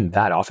doesn't happen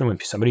that often when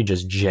somebody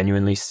just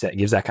genuinely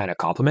gives that kind of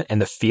compliment?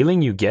 And the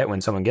feeling you get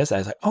when someone gets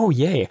that is like, oh,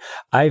 yay,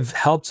 I've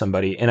helped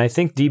somebody. And I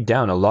think deep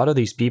down, a lot of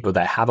these people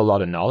that have a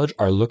lot of knowledge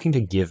are looking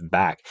to give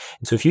back.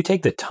 And so if you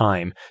take the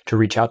time to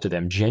reach out to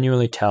them,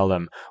 genuinely tell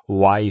them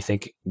why you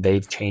think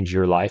they've changed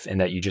your life and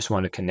that you just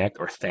want to connect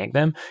or thank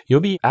them, you'll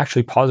be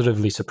actually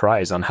positively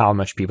surprised on how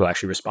much people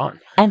actually respond.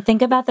 And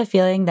think about the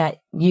feeling that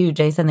you,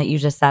 Jason, that you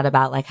just said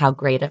about like how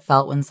great it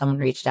felt when someone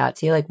reached out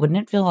to you. Like, wouldn't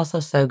it feel also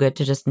so good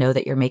to just know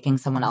that you're making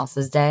someone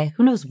else's day?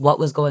 Who knows what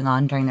was going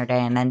on during their day?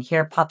 And then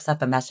here pops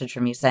up a message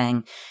from you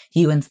saying,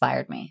 you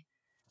inspired me.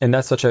 And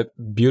that's such a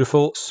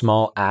beautiful,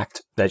 small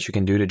act that you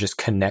can do to just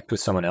connect with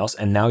someone else.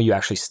 And now you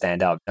actually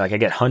stand out. Like I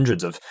get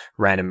hundreds of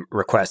random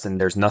requests and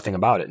there's nothing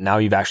about it. Now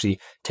you've actually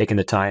taken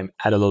the time,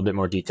 add a little bit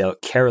more detail,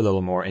 care a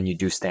little more, and you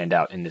do stand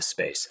out in this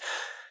space.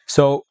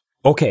 So,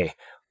 okay,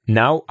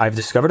 now I've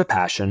discovered a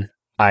passion.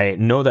 I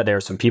know that there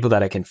are some people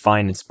that I can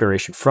find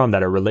inspiration from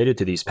that are related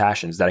to these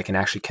passions that I can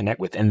actually connect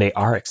with, and they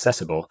are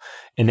accessible.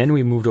 And then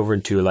we moved over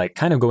into like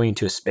kind of going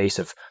into a space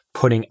of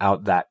putting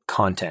out that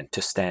content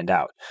to stand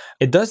out.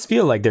 It does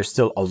feel like there's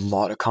still a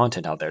lot of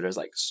content out there. There's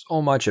like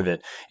so much of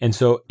it. And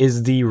so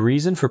is the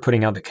reason for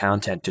putting out the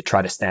content to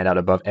try to stand out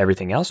above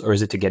everything else, or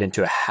is it to get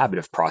into a habit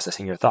of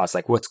processing your thoughts?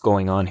 Like what's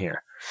going on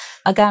here?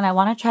 Again, I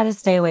want to try to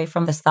stay away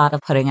from this thought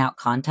of putting out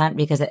content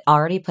because it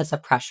already puts a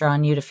pressure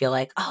on you to feel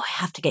like, oh,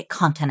 I have to get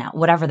content out,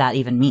 whatever that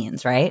even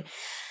means, right?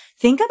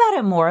 Think about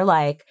it more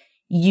like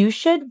you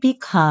should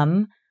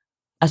become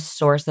a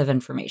source of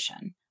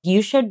information.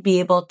 You should be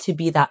able to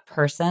be that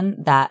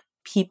person that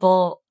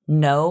people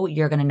know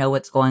you're going to know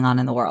what's going on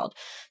in the world.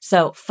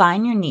 So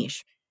find your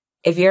niche.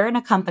 If you're in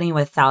a company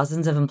with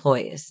thousands of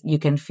employees, you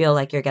can feel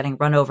like you're getting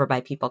run over by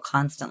people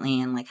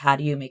constantly. And like, how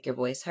do you make your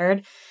voice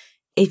heard?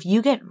 If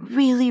you get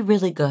really,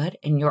 really good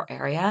in your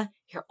area,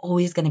 you're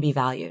always going to be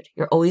valued.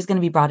 You're always going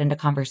to be brought into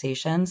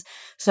conversations.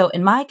 So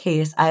in my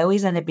case, I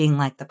always end up being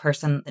like the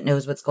person that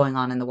knows what's going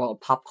on in the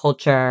world, pop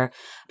culture.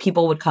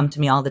 People would come to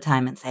me all the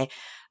time and say,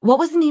 what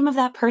was the name of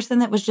that person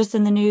that was just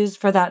in the news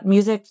for that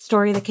music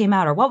story that came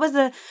out? Or what was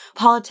the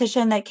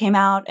politician that came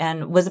out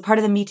and was a part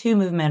of the Me Too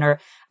movement? Or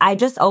I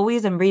just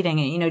always am reading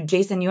it. You know,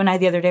 Jason, you and I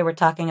the other day were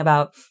talking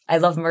about, I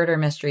love murder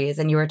mysteries.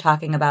 And you were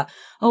talking about,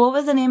 oh, what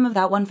was the name of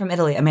that one from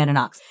Italy? Amanda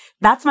Knox.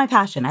 That's my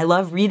passion. I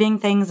love reading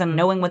things and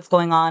knowing what's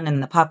going on in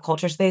the pop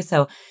culture space.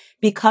 So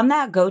become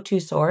that go-to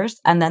source.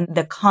 And then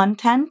the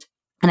content,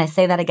 and I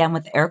say that again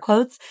with air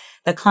quotes,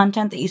 the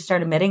content that you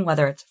start emitting,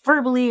 whether it's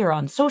verbally or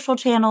on social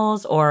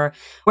channels or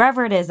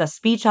wherever it is, a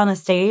speech on a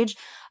stage,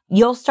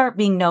 you'll start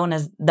being known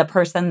as the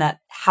person that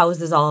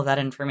houses all of that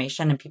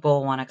information and people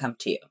will want to come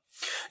to you.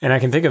 And I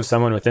can think of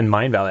someone within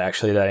Mindvalley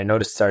actually that I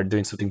noticed started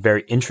doing something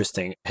very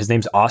interesting. His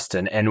name's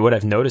Austin. And what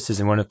I've noticed is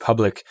in one of the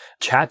public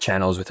chat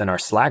channels within our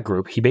Slack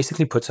group, he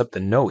basically puts up the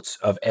notes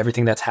of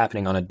everything that's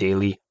happening on a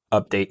daily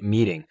update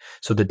meeting.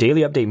 So the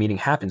daily update meeting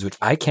happens, which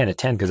I can't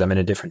attend because I'm in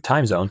a different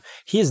time zone.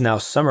 He is now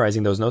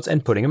summarizing those notes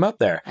and putting them up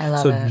there. I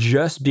love it.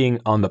 Just being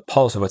on the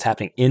pulse of what's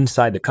happening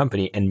inside the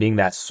company and being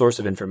that source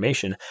of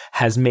information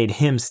has made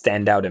him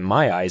stand out in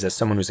my eyes as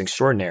someone who's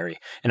extraordinary.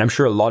 And I'm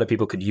sure a lot of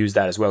people could use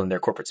that as well in their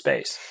corporate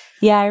space.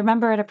 Yeah, I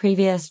remember at a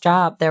previous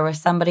job, there was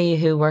somebody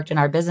who worked in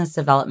our business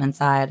development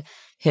side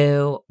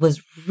who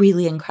was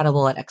really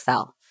incredible at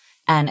Excel.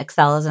 And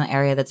Excel is an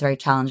area that's very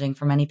challenging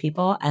for many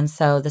people. And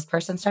so this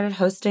person started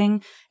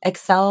hosting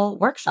Excel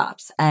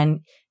workshops. And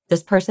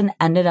this person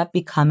ended up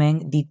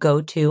becoming the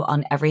go-to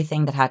on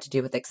everything that had to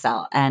do with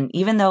Excel. And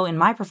even though in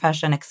my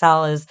profession,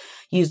 Excel is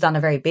used on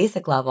a very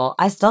basic level,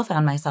 I still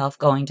found myself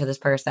going to this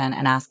person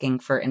and asking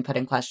for input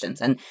and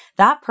questions. And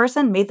that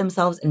person made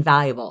themselves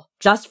invaluable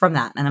just from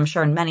that. And I'm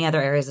sure in many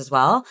other areas as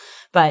well.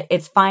 But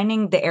it's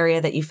finding the area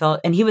that you feel,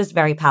 and he was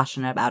very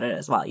passionate about it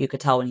as well. You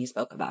could tell when he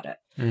spoke about it.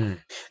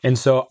 And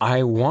so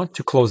I want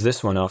to close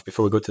this one off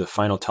before we go to the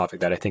final topic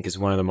that I think is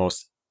one of the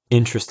most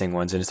interesting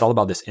ones. And it's all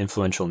about this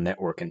influential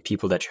network and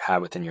people that you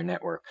have within your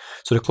network.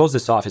 So to close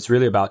this off, it's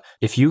really about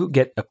if you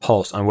get a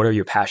pulse on what are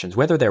your passions,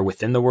 whether they're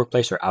within the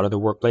workplace or out of the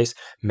workplace,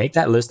 make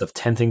that list of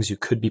 10 things you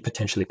could be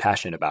potentially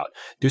passionate about.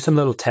 Do some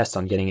little tests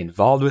on getting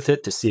involved with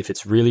it to see if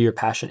it's really your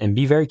passion, and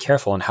be very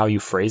careful on how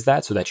you phrase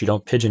that so that you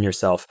don't pigeon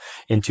yourself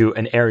into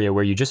an area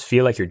where you just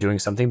feel like you're doing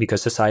something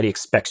because society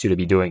expects you to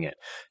be doing it.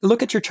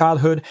 Look at your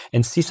childhood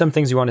and see some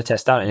things you want to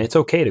test out, and it's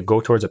okay to go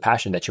towards a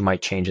passion that you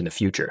might change in the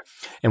future.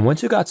 And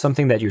once you got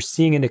something that you're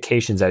seeing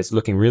indications that it's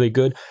looking really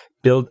good,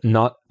 build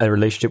not a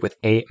relationship with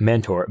a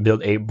mentor,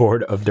 build a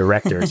board of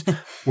directors.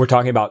 We're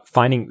talking about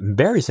finding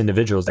various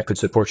individuals that could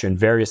support you in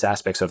various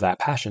aspects of that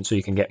passion so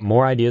you can get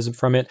more ideas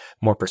from it,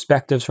 more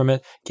perspectives from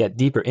it, get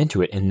deeper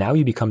into it. And now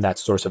you become that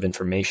source of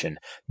information.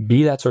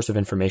 Be that source of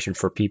information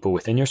for people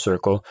within your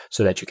circle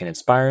so that you can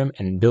inspire them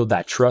and build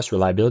that trust,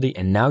 reliability.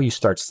 And now you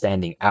start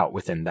standing out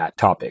within that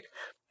topic.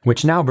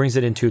 Which now brings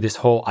it into this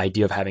whole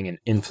idea of having an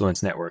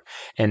influence network.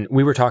 And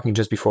we were talking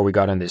just before we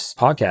got on this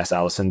podcast,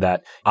 Allison,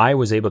 that I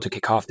was able to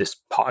kick off this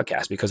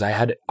podcast because I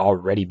had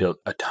already built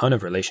a ton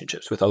of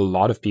relationships with a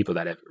lot of people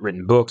that have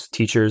written books,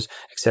 teachers,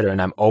 etc.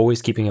 And I'm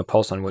always keeping a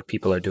pulse on what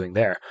people are doing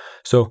there.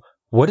 So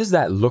what does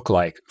that look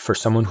like for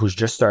someone who's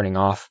just starting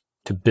off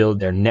to build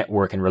their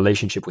network and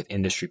relationship with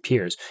industry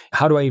peers?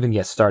 How do I even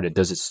get started?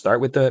 Does it start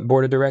with the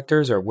board of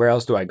directors, or where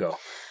else do I go?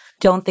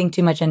 Don't think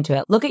too much into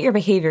it. Look at your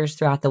behaviors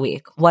throughout the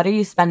week. What are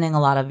you spending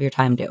a lot of your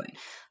time doing?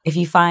 If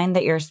you find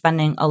that you're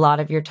spending a lot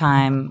of your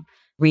time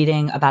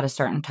reading about a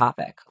certain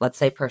topic, let's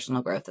say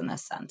personal growth in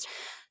this sense,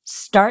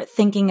 start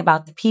thinking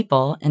about the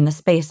people in the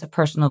space of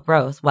personal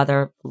growth,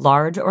 whether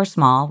large or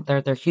small,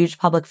 they're huge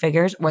public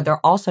figures, or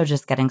they're also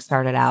just getting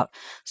started out.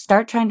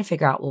 Start trying to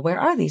figure out, well, where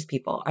are these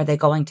people? Are they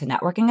going to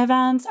networking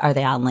events? Are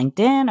they on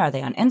LinkedIn? Are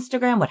they on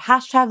Instagram? What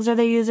hashtags are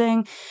they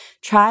using?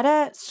 Try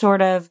to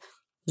sort of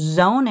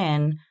zone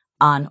in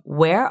on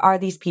where are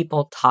these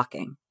people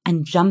talking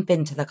and jump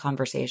into the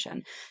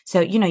conversation. So,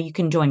 you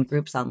can join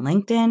groups on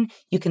LinkedIn.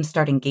 You can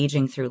start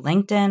engaging through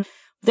LinkedIn.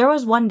 There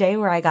was one day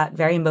where I got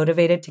very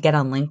motivated to get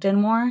on LinkedIn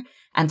more.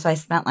 And so I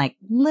spent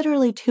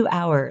literally 2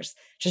 hours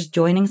just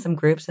joining some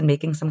groups and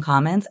making some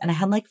comments. And I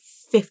had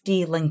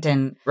 50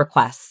 LinkedIn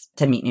requests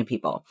to meet new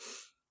people.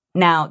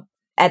 Now,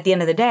 at the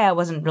end of the day, I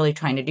wasn't really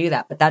trying to do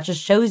that, but that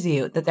just shows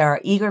you that there are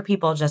eager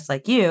people just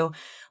like you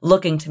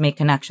looking to make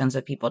connections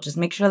with people. Just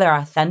make sure they're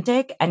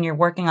authentic and you're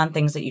working on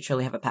things that you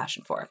truly have a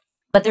passion for.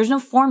 But there's no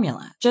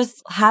formula.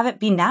 Just have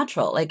it be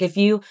natural. If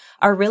you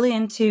are really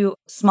into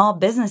small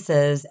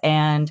businesses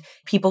and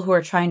people who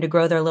are trying to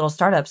grow their little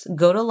startups,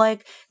 go to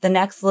the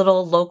next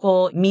little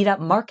local meetup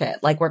market,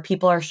 where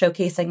people are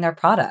showcasing their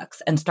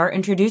products, and start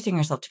introducing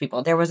yourself to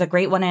people. There was a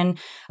great one in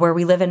where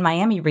we live in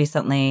Miami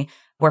recently,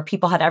 where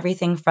people had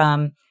everything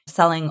from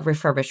selling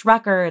refurbished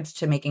records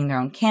to making their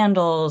own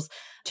candles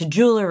to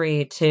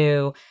jewelry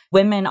to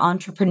women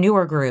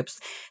entrepreneur groups.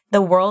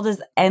 The world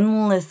is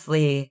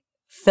endlessly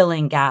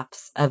filling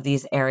gaps of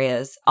these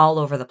areas all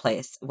over the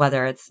place,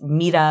 whether it's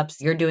meetups.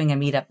 You're doing a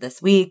meetup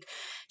this week,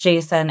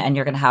 Jason, and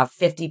you're going to have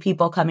 50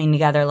 people coming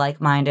together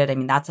like-minded. I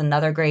mean, that's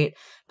another great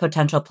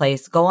potential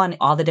place. Go on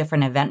all the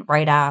different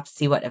Eventbrite apps,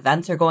 see what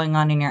events are going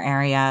on in your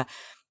area.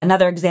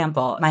 Another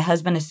example, my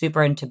husband is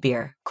super into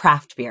beer,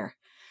 craft beer.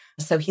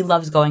 So he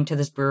loves going to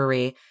this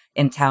brewery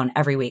in town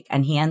every week,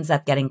 and he ends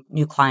up getting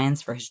new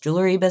clients for his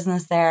jewelry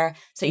business there.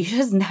 So you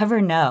just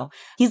never know.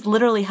 He's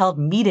literally held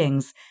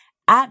meetings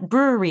at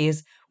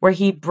breweries where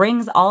he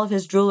brings all of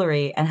his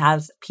jewelry and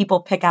has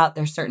people pick out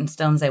their certain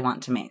stones they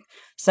want to make.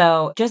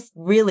 So just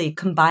really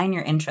combine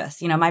your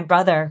interests. My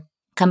brother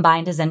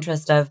combined his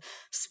interest of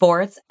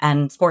sports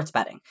and sports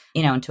betting,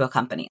 into a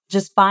company.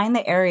 Just find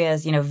the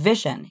areas,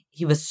 vision.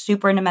 He was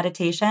super into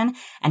meditation,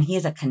 and he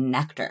is a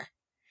connector.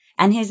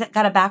 And he's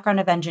got a background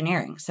of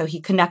engineering. So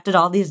he connected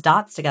all these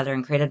dots together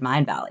and created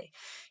Mindvalley.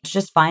 It's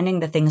just finding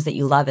the things that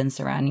you love and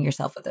surrounding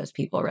yourself with those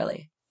people,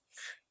 really.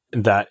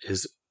 That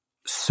is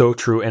so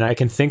true. And I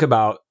can think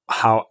about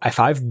how if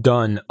I've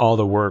done all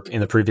the work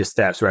in the previous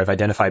steps where I've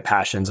identified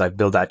passions, I've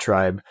built that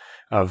tribe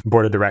of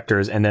board of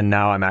directors, and then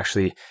now I'm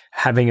actually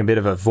having a bit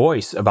of a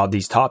voice about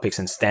these topics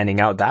and standing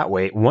out that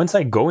way. Once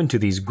I go into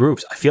these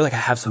groups, I feel like I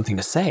have something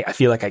to say. I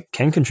feel like I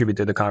can contribute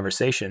to the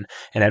conversation,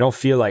 and I don't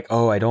feel like,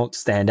 oh, I don't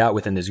stand out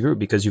within this group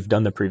because you've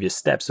done the previous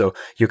step. So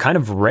you're kind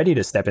of ready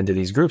to step into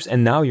these groups,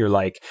 and now you're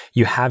like,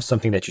 you have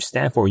something that you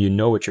stand for, you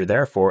know what you're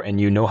there for,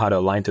 and you know how to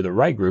align to the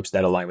right groups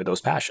that align with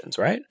those passions,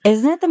 right?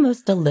 Isn't it the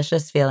most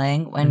delicious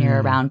feeling when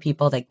you're around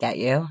people that get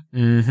you?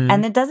 Mm-hmm.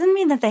 And it doesn't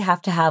mean that they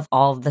have to have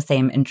all the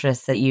same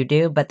interests that you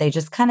do, but they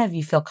just kind of,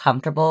 you feel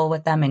comfortable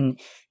with them and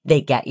they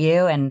get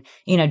you. And,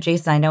 you know,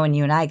 Jason, I know when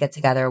you and I get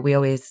together, we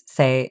always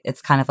say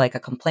it's kind of like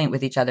a complaint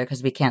with each other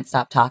because we can't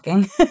stop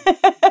talking.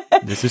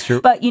 This is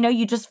true. But, you know,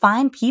 you just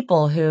find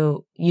people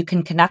who you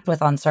can connect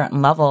with on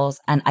certain levels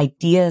and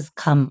ideas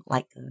come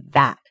like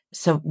that.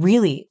 So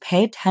really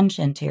pay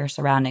attention to your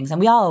surroundings. And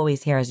we all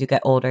always hear as you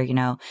get older, you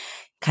know,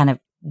 kind of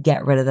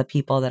get rid of the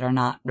people that are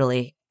not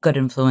really good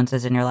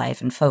influences in your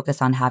life and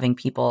focus on having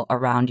people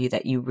around you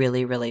that you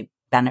really, really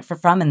benefit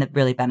from and that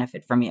really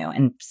benefit from you,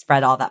 and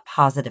spread all that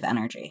positive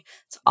energy.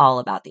 It's all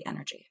about the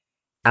energy.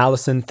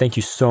 Allison, thank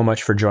you so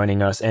much for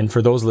joining us. And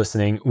for those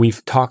listening,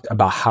 we've talked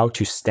about how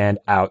to stand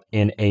out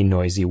in a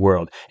noisy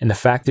world. And the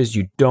fact is,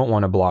 you don't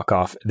want to block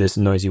off this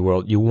noisy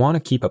world. You want to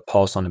keep a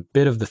pulse on a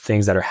bit of the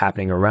things that are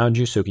happening around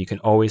you so you can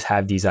always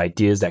have these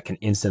ideas that can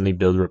instantly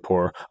build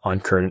rapport on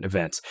current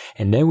events.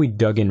 And then we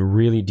dug in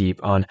really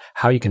deep on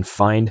how you can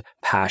find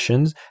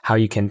passions, how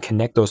you can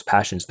connect those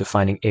passions to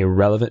finding a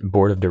relevant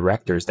board of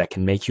directors that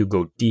can make you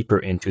go deeper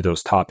into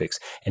those topics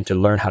and to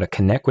learn how to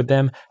connect with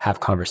them,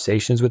 have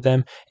conversations with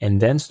them, and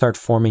then start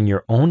forming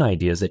your own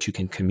ideas that you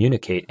can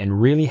communicate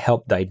and really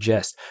help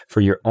digest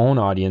for your own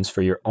audience,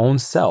 for your own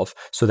self,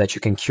 so that you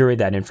can curate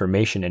that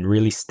information and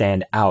really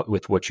stand out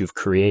with what you've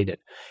created.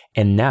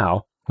 And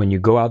now, when you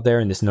go out there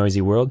in this noisy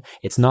world,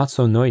 it's not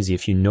so noisy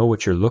if you know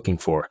what you're looking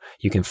for.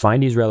 You can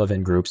find these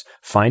relevant groups,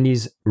 find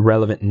these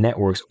relevant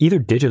networks, either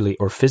digitally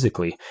or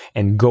physically,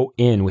 and go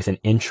in with an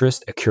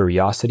interest, a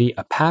curiosity,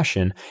 a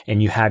passion,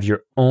 and you have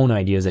your own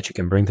ideas that you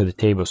can bring to the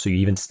table so you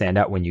even stand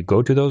out when you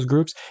go to those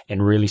groups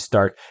and really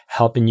start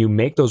helping you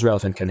make those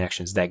relevant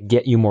connections that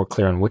get you more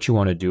clear on what you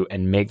want to do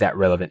and make that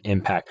relevant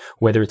impact,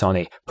 whether it's on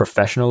a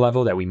professional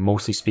level that we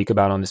mostly speak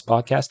about on this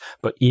podcast,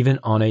 but even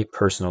on a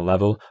personal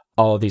level.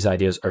 All of these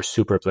ideas are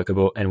super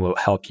applicable and will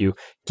help you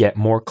get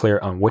more clear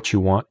on what you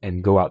want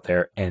and go out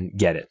there and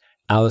get it.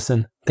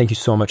 Allison, thank you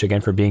so much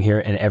again for being here.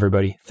 And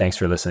everybody, thanks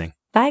for listening.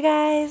 Bye,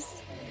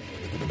 guys.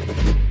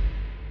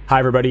 Hi,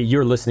 everybody.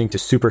 You're listening to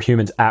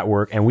Superhumans at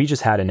Work, and we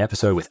just had an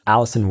episode with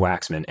Allison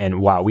Waxman.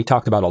 And wow, we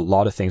talked about a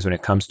lot of things when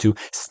it comes to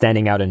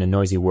standing out in a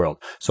noisy world.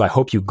 So I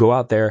hope you go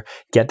out there,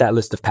 get that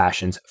list of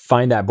passions,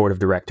 find that board of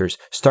directors,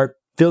 start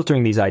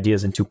filtering these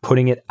ideas into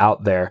putting it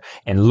out there,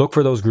 and look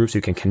for those groups you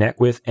can connect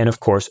with. And of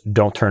course,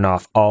 don't turn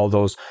off all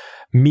those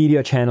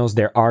media channels.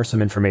 There are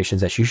some information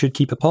that you should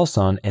keep a pulse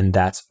on, and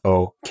that's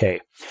okay.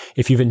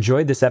 If you've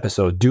enjoyed this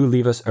episode, do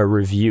leave us a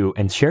review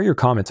and share your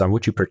comments on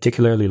what you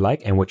particularly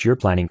like and what you're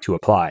planning to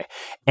apply.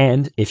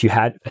 And if you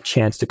had a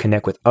chance to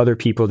connect with other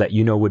people that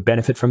you know would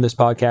benefit from this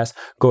podcast,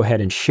 go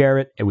ahead and share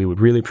it. And we would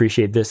really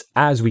appreciate this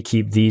as we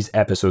keep these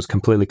episodes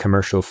completely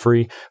commercial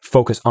free,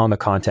 focus on the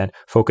content,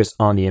 focus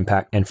on the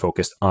impact, and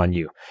focus on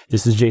you.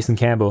 This is Jason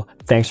Campbell.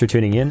 Thanks for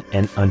tuning in,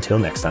 and until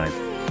next time.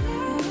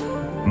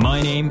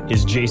 My name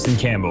is Jason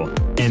Campbell,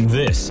 and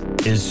this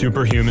is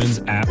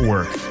Superhumans at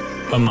Work,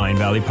 a Mind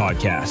Valley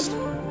podcast.